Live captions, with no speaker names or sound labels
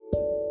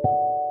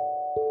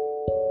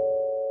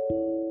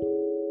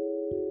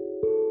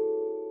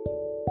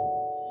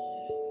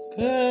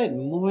Good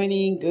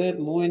morning,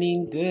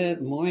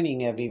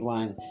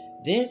 everyone.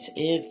 This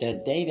is the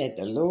day that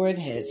the Lord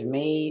has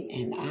made,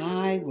 and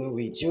I will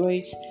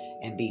rejoice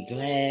and be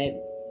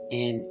glad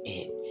in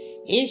it.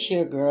 It's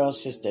your girl,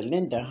 Sister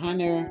Linda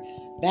Hunter,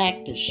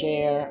 back to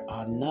share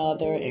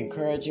another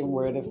encouraging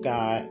word of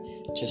God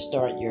to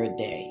start your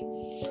day.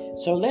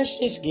 So let's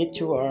just get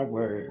to our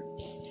word.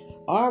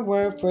 Our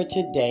word for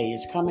today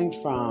is coming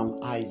from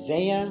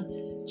Isaiah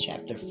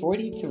chapter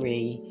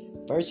 43,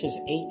 verses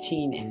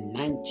 18 and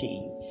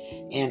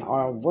 19. And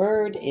our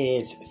word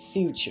is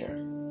future.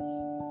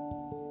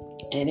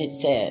 And it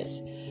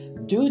says,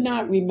 "Do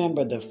not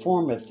remember the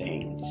former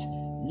things,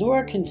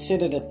 nor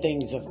consider the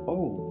things of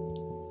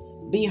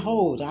old.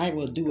 Behold, I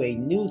will do a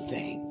new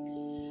thing.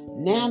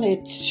 Now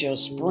it shall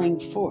spring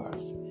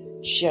forth.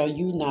 Shall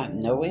you not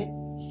know it?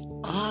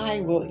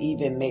 I will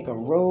even make a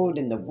road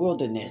in the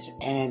wilderness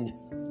and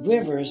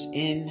rivers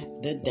in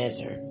the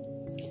desert."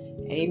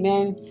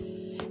 Amen.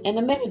 And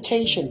the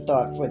meditation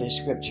thought for the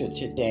scripture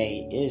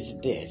today is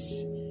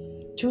this.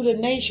 To the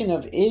nation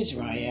of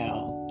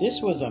Israel,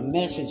 this was a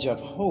message of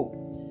hope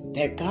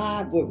that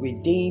God would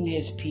redeem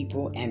his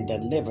people and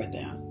deliver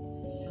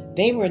them.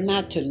 They were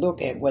not to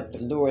look at what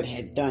the Lord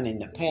had done in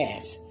the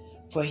past,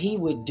 for he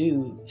would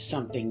do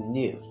something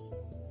new.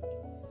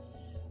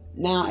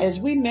 Now, as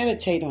we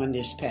meditate on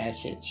this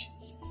passage,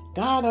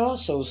 God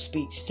also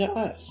speaks to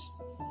us.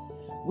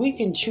 We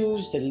can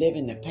choose to live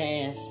in the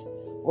past,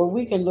 or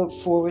we can look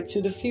forward to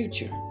the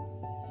future.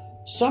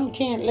 Some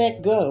can't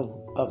let go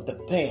of the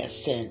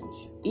past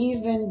sins,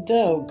 even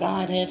though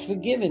God has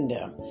forgiven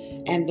them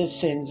and the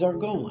sins are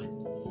gone.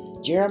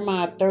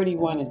 Jeremiah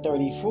 31 and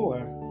 34.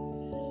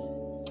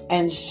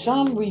 And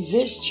some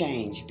resist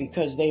change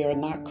because they are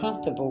not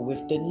comfortable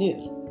with the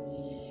new.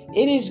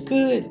 It is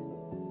good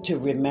to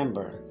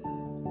remember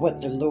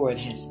what the Lord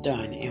has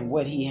done and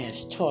what he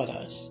has taught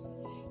us.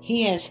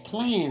 He has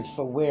plans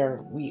for where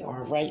we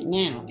are right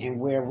now and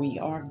where we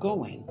are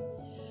going.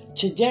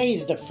 Today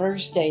is the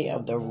first day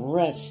of the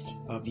rest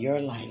of your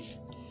life.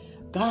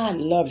 God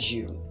loves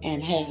you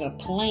and has a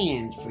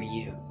plan for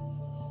you.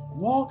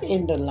 Walk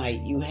in the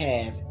light you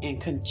have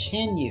and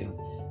continue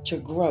to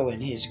grow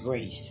in his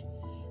grace.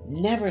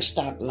 Never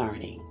stop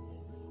learning.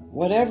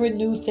 Whatever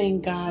new thing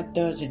God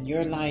does in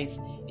your life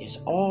is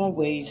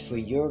always for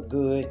your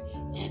good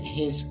and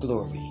his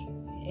glory.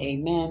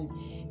 Amen.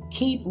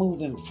 Keep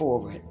moving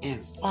forward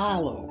and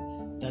follow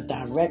the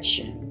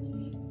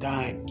direction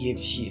God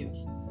gives you.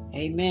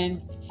 Amen.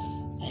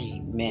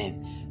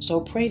 Amen.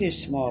 So pray this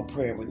small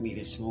prayer with me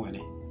this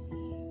morning.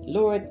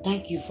 Lord,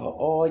 thank you for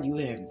all you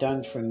have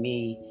done for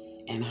me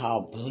and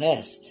how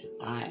blessed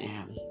I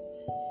am.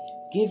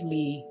 Give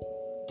me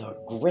the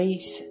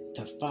grace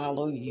to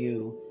follow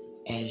you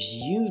as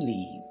you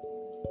lead.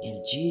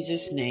 In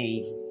Jesus'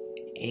 name,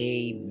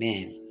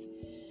 amen.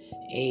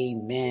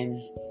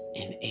 Amen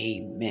and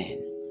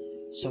amen.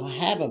 So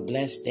have a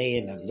blessed day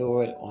in the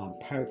Lord on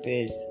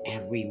purpose,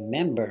 and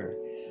remember,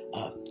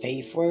 a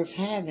faith worth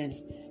having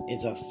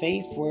is a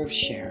faith worth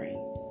sharing.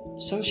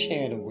 So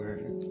share the word.